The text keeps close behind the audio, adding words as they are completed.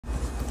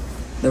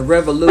The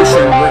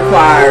revolution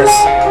requires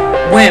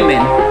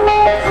women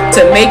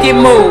to make it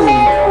move.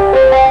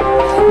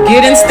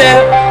 Get in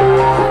step,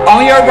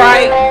 on your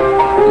right,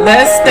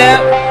 let's step.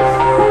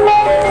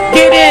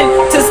 Get in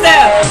to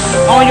step,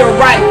 on your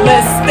right,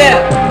 let's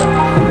step.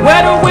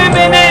 Where the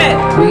women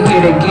at? We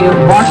here to give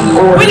marching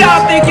orders. Where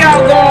y'all think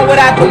y'all going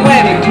without the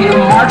women? We here to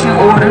give marching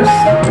orders.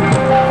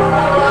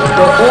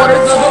 The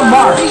orders of the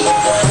march.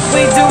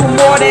 We do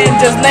more than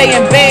just lay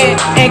in bed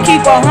and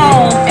keep her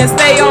home and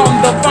stay on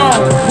the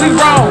phone. We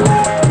roam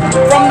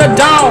from the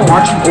dome.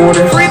 Marching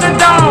orders. Free the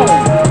dome.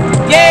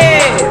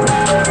 Yeah.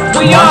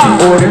 We Marching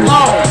are orders.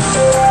 alone.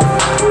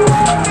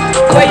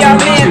 Where y'all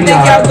men think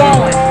y'all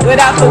going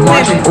without the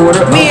women?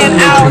 Men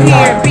out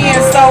here being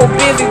so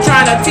busy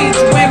trying to teach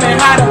women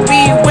how to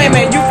be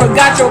women. You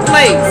forgot your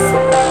place.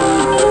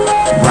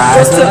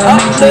 Was to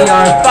uplift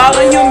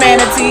fallen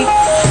humanity,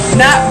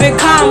 not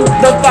become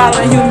the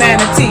fallen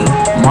humanity,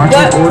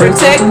 but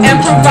protect and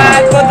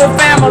provide for the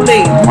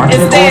family.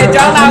 Instead,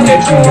 y'all out here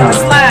throwing a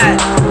slide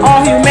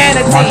on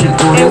humanity,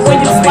 and when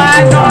you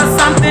slide on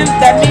something,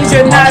 that means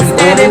you're not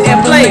standing in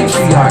place.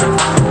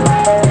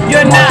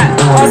 You're not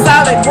on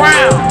solid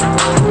ground.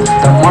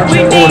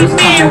 We need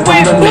men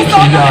with boots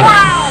on the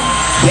ground.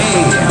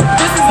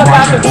 This is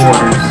about the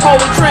true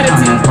Holy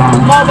Trinity,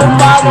 Mother,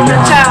 Father,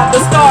 and Child,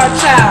 the Star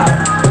Child.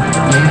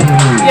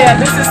 Yeah,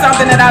 this is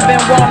something that I've been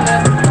wanting to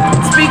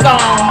speak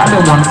on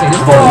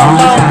for a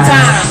long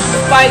time.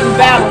 Fighting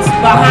battles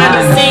behind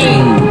the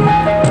scenes.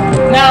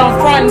 Now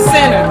I'm front and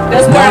center.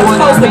 That's where I'm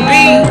supposed to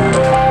be.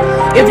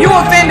 If you're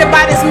offended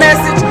by this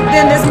message,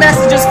 then this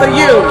message is for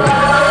you.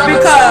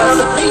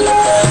 Because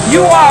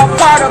you are a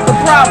part of the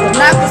problem,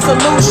 not the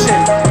solution.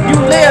 You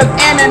live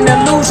in an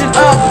illusion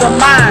of the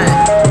mind.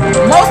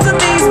 Most of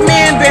these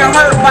men been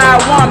hurt by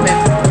a woman,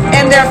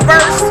 and their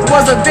first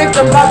was a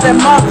victim of their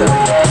mother.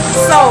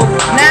 So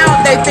now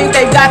they think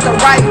they got the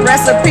right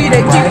recipe to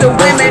keep the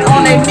women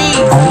on their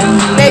knees.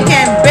 They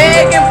can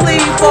beg and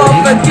plead for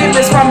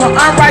forgiveness from an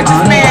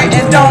unrighteous man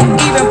and don't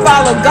even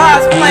follow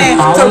God's plan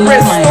to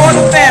restore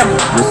the family.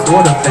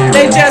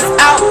 They just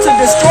out to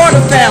destroy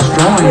the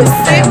family. With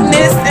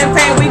sickness and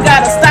pain, we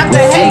gotta stop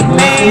the hate,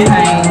 man.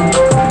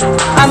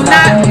 I'm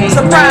not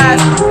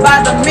surprised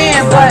by the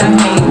men, but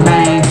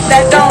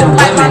that don't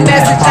like my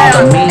message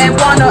out and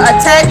wanna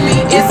attack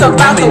me. It's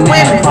about the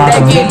women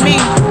that get me.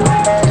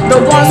 The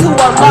ones who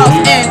are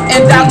lost and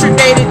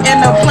indoctrinated in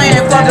the plan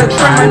for the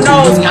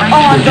criminals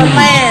on the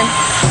land.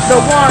 The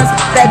ones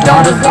that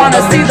don't want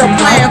to see the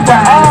plan for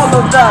all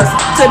of us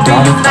to be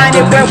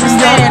united where we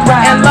stand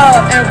and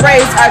love and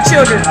raise our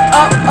children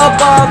up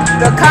above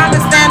the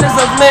common standards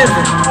of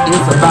living.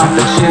 It's about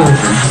the children.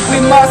 We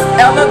must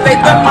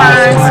elevate the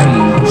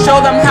minds, show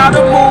them how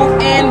to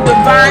move in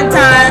divine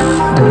time,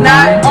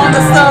 not on the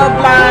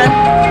subline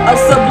of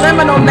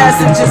subliminal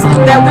messages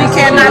that we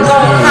cannot go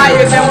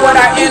higher than what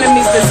our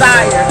enemies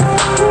desire.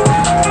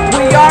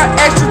 We are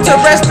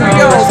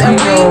extraterrestrials and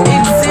we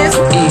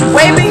exist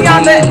way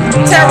beyond the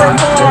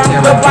terraform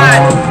the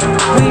body.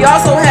 We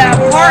also have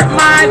heart,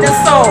 mind, and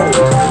soul.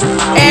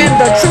 And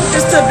the truth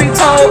is to be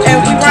told, and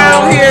we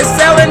round here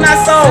selling our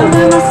souls.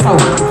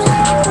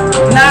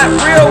 Not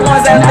real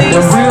ones at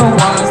least.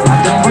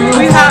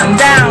 We hop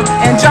down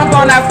and jump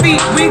on our feet.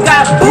 We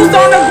got boots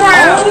on the ground.